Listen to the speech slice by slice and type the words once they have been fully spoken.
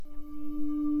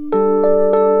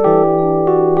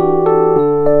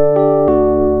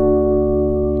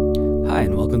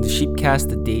Welcome to Sheepcast.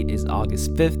 The date is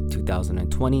August 5th,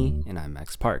 2020, and I'm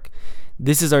Max Park.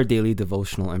 This is our daily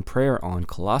devotional and prayer on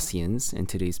Colossians, and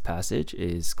today's passage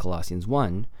is Colossians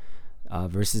 1,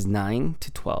 verses 9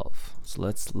 to 12. So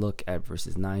let's look at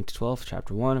verses 9 to 12,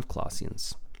 chapter 1 of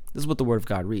Colossians. This is what the Word of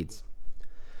God reads.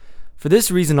 For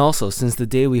this reason also, since the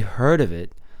day we heard of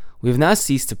it, we have not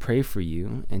ceased to pray for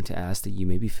you and to ask that you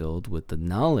may be filled with the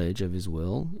knowledge of His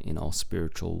will in all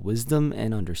spiritual wisdom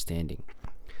and understanding,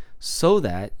 so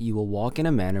that you will walk in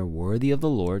a manner worthy of the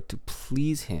Lord, to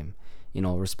please Him in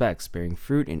all respects, bearing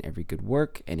fruit in every good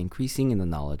work and increasing in the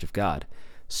knowledge of God,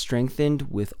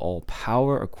 strengthened with all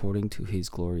power according to His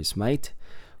glorious might,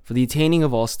 for the attaining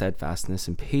of all steadfastness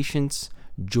and patience,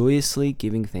 joyously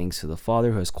giving thanks to the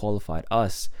Father who has qualified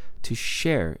us to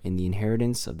share in the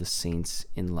inheritance of the saints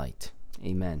in light.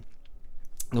 Amen.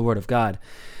 The Word of God.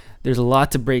 There's a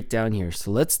lot to break down here, so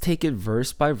let's take it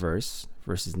verse by verse.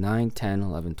 Verses 9, 10,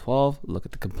 11, 12. Look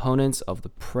at the components of the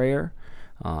prayer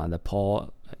that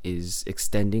Paul is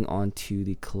extending onto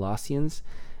the Colossians.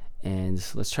 And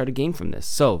let's try to gain from this.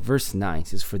 So, verse 9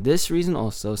 says, for this reason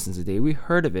also, since the day we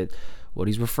heard of it, what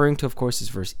he's referring to, of course, is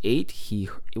verse 8. He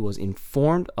was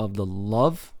informed of the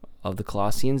love of the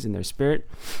Colossians in their spirit,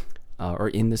 or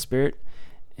in the spirit.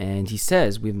 And he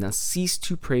says, we have not ceased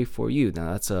to pray for you.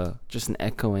 Now, that's just an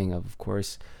echoing of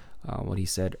course, what he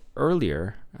said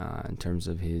earlier in terms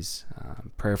of his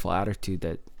prayerful attitude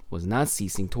that was not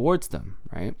ceasing towards them,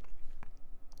 right?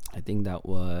 I think that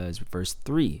was verse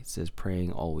 3. It says,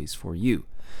 praying always for you.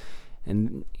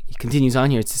 And he continues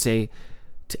on here to say,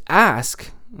 to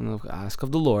ask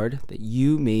of the Lord that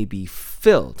you may be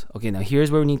filled. Okay, now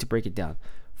here's where we need to break it down.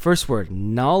 First word,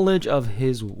 knowledge of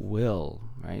His will,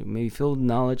 right? May be filled with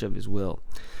knowledge of His will.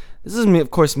 This doesn't, of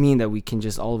course, mean that we can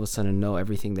just all of a sudden know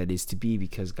everything that is to be,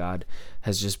 because God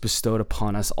has just bestowed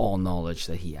upon us all knowledge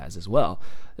that He has as well.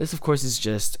 This, of course, is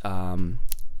just,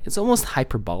 it's almost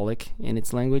hyperbolic in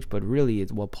its language, but really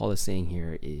what Paul is saying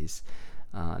here is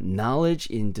knowledge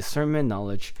in discernment,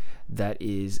 knowledge that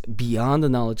is beyond the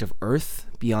knowledge of earth,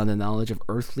 beyond the knowledge of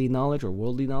earthly knowledge or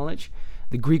worldly knowledge.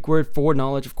 The Greek word for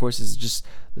knowledge, of course, is just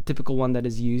the typical one that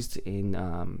is used in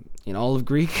all of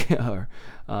Greek or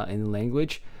in the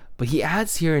language. But he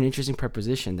adds here an interesting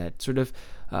preposition that sort of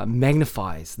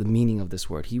magnifies the meaning of this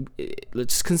word.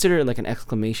 Let's consider it like an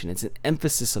exclamation. It's an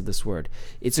emphasis of this word.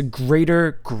 It's a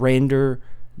greater, grander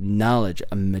knowledge,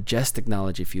 a majestic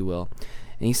knowledge, if you will.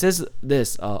 And he says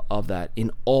this of that,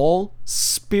 in all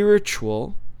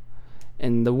spiritual.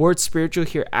 And the word spiritual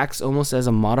here acts almost as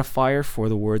a modifier for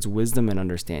the words wisdom and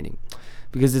understanding,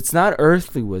 because it's not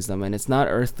earthly wisdom and it's not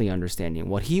earthly understanding.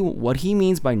 What he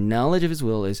means by knowledge of His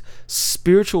will is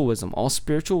spiritual wisdom, all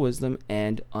spiritual wisdom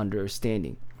and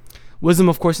understanding. Wisdom,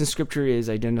 of course, in Scripture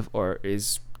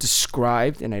is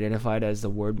described and identified as the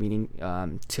word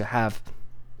meaning to have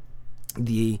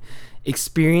the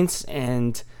experience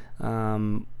and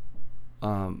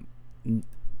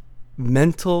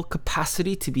mental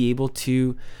capacity to be able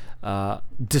to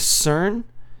discern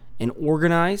and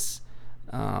organize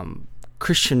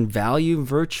Christian value,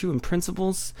 virtue, and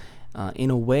principles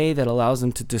in a way that allows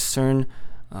them to discern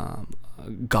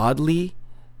godly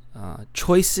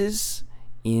choices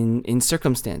in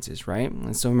circumstances, right?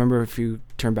 And so remember, if you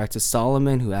turn back to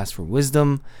Solomon, who asked for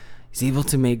wisdom, he's able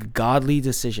to make godly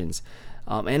decisions.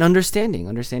 And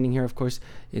understanding here, of course,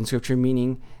 in Scripture,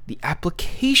 meaning the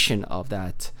application of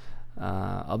that,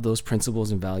 of those principles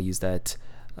and values that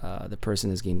the person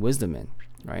has gained wisdom in,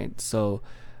 right? So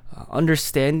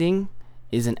understanding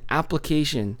is an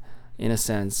application, in a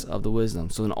sense, of the wisdom.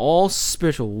 So in all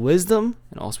spiritual wisdom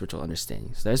and all spiritual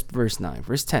understanding. So that's verse 9.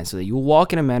 Verse 10, so that you will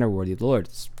walk in a manner worthy of the Lord.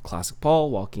 It's classic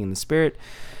Paul, walking in the Spirit,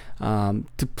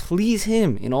 to please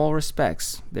Him in all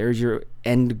respects. There's your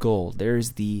end goal.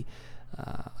 There's the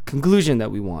conclusion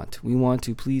that we want. We want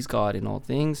to please God in all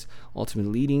things,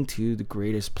 ultimately leading to the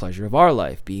greatest pleasure of our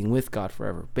life, being with God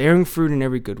forever, bearing fruit in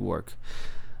every good work.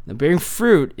 Now, bearing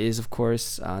fruit is, of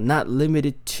course, not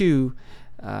limited to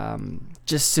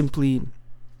just simply,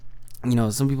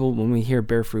 some people, when we hear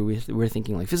bear fruit, we're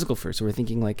thinking like physical fruit. So we're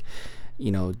thinking like,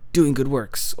 doing good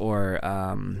works or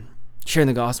sharing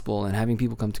the gospel and having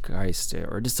people come to Christ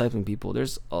or discipling people.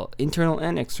 There's internal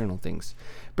and external things.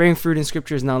 Bearing fruit in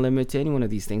Scripture is not limited to any one of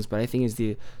these things, but I think is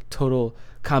the total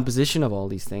composition of all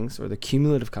these things, or the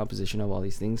cumulative composition of all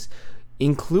these things,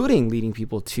 including leading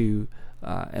people to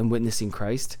and witnessing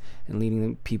Christ and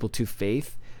leading people to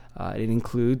faith. It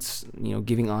includes,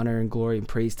 giving honor and glory and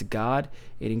praise to God.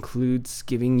 It includes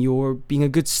being a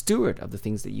good steward of the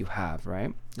things that you have,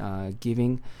 right?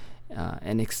 Giving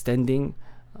and extending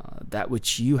that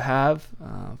which you have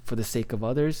for the sake of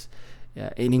others.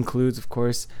 It includes, of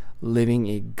course, living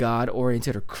a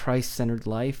God-oriented or Christ-centered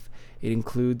life. It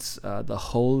includes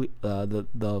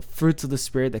the fruits of the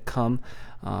Spirit that come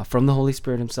from the Holy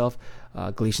Spirit Himself.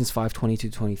 Galatians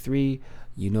 5:22-23.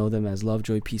 You know them as love,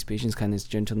 joy, peace, patience, kindness,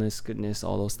 gentleness, goodness.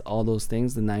 All those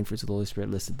things. The 9 fruits of the Holy Spirit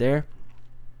listed there.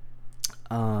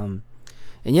 And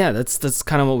yeah, that's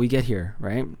kind of what we get here,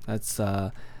 right? That's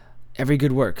every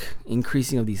good work,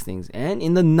 increasing of these things, and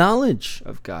in the knowledge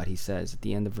of God, he says at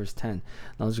the end of verse 10.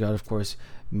 Knowledge of God, of course,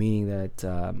 meaning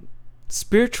that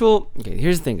spiritual. Okay,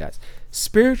 here's the thing, guys.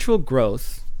 Spiritual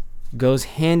growth goes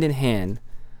hand in hand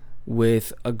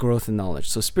with a growth in knowledge.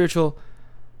 So spiritual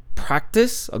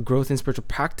practice, a growth in spiritual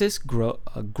practice,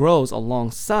 grows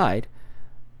alongside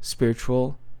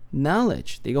spiritual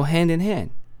knowledge. They go hand in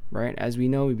hand, right? As we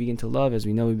know, we begin to love. As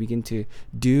we know, we begin to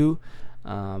do.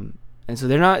 And so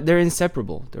they're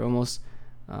inseparable. They're almost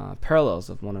parallels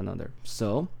of one another.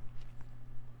 So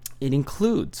it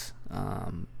includes,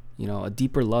 a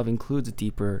deeper love includes a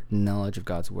deeper knowledge of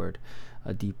God's word,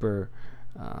 a deeper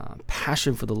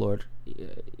passion for the Lord,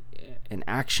 an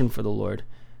action for the Lord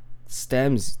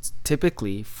stems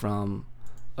typically from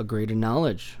a greater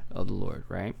knowledge of the Lord,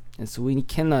 right? And so we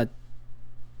cannot,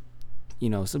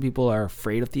 some people are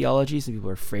afraid of theology. Some people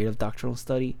are afraid of doctrinal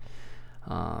study.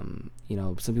 Some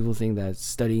people think that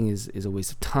studying is a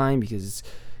waste of time because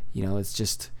it's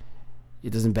just, it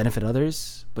doesn't benefit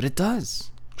others, but it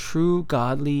does. True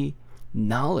godly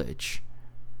knowledge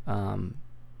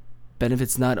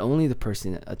benefits not only the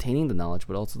person attaining the knowledge,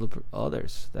 but also the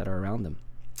others that are around them.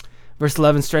 Verse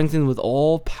 11, strengthened with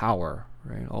all power,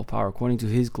 right? All power according to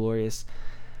His glorious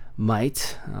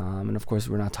might. And of course,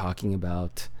 we're not talking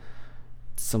about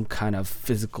some kind of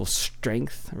physical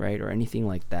strength, right? Or anything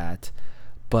like that.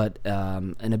 But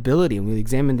an ability, and we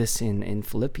examine this in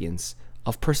Philippians,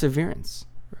 of perseverance,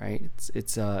 right?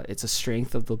 It's a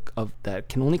strength of that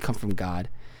can only come from God,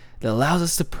 that allows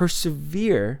us to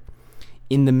persevere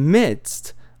in the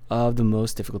midst of the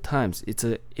most difficult times. It's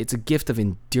a gift of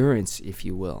endurance, if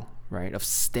you will, right? Of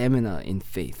stamina in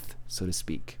faith, so to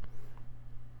speak.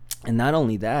 And not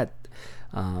only that,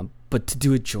 but to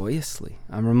do it joyously.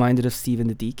 I'm reminded of Stephen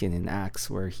the deacon in Acts,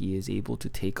 where he is able to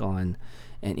take on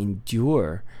and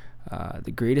endure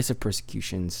the greatest of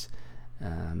persecutions,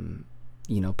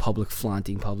 public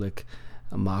flaunting, public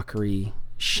mockery,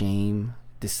 shame,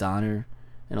 dishonor,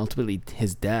 and ultimately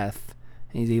his death.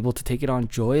 And he's able to take it on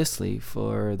joyously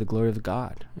for the glory of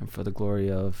God and for the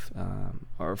glory of,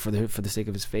 or for the sake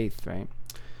of his faith, right?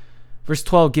 Verse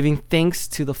 12, giving thanks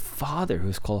to the Father who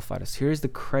has qualified us. Here's the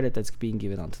credit that's being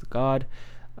given unto God.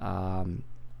 And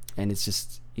it's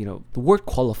just, the word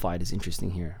qualified is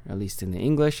interesting here, at least in the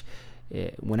English.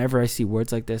 Whenever I see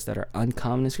words like this that are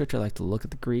uncommon in Scripture, I like to look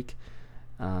at the Greek.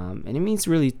 And it means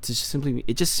really it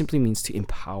just simply means to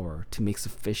empower, to make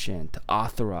sufficient, to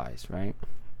authorize, right?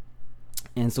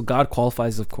 And so God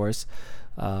qualifies, of course,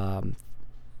 in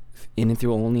and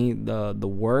through only the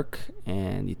work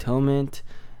and the atonement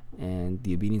and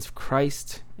the obedience of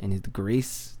Christ and the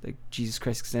grace that Jesus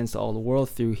Christ extends to all the world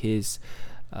through His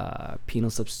penal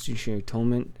substitutionary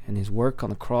atonement and His work on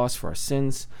the cross for our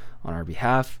sins on our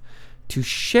behalf, to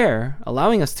share,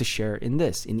 allowing us to share in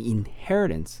the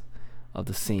inheritance of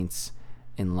the saints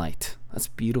in light. That's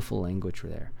beautiful language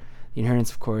there. The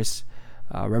inheritance, of course,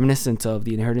 reminiscent of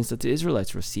the inheritance that the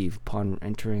Israelites received upon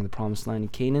entering the promised land in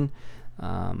Canaan,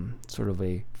 sort of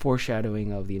a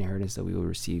foreshadowing of the inheritance that we will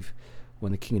receive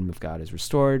when the kingdom of God is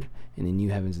restored in the new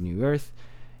heavens and new earth.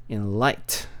 In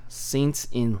light, saints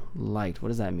in light. What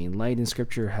does that mean? Light in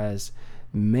Scripture has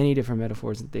many different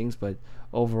metaphors and things, but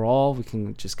overall we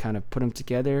can just kind of put them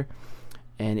together,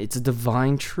 and it's a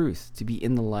divine truth to be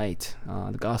in the light.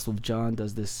 The Gospel of John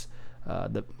does this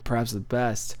perhaps the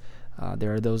best.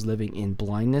 There are those living in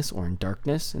blindness or in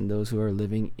darkness, and those who are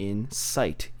living in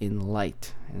sight, in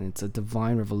light. And it's a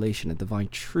divine revelation, a divine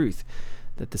truth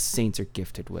that the saints are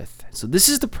gifted with. So this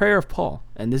is the prayer of Paul,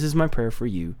 and this is my prayer for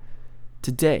you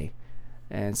today.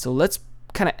 And so let's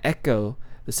kind of echo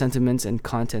the sentiments and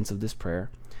contents of this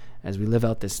prayer as we live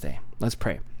out this day. Let's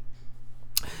pray.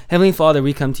 Heavenly Father,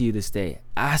 we come to you this day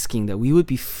asking that we would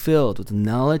be filled with the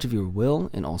knowledge of your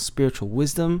will and all spiritual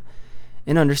wisdom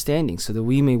and understanding, so that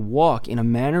we may walk in a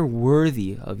manner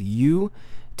worthy of you,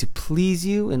 to please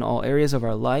you in all areas of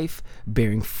our life,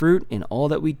 bearing fruit in all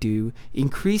that we do,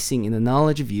 increasing in the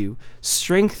knowledge of you,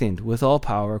 strengthened with all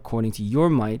power according to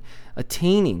your might,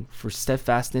 attaining for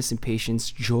steadfastness and patience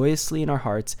joyously in our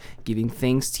hearts, giving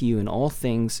thanks to you in all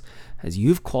things, as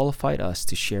you've qualified us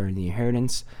to share in the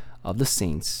inheritance of the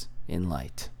saints in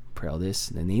light. Pray all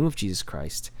this in the name of Jesus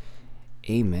Christ.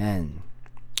 Amen.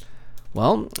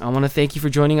 Well, I want to thank you for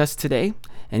joining us today.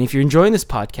 And if you're enjoying this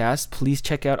podcast, please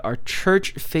check out our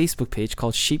church Facebook page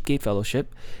called Sheepgate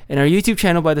Fellowship and our YouTube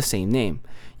channel by the same name.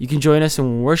 You can join us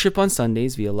in worship on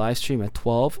Sundays via live stream at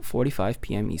 12:45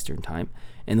 p.m. Eastern Time,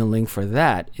 and the link for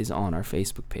that is on our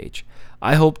Facebook page.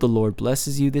 I hope the Lord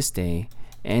blesses you this day,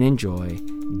 and enjoy.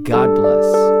 God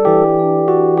bless.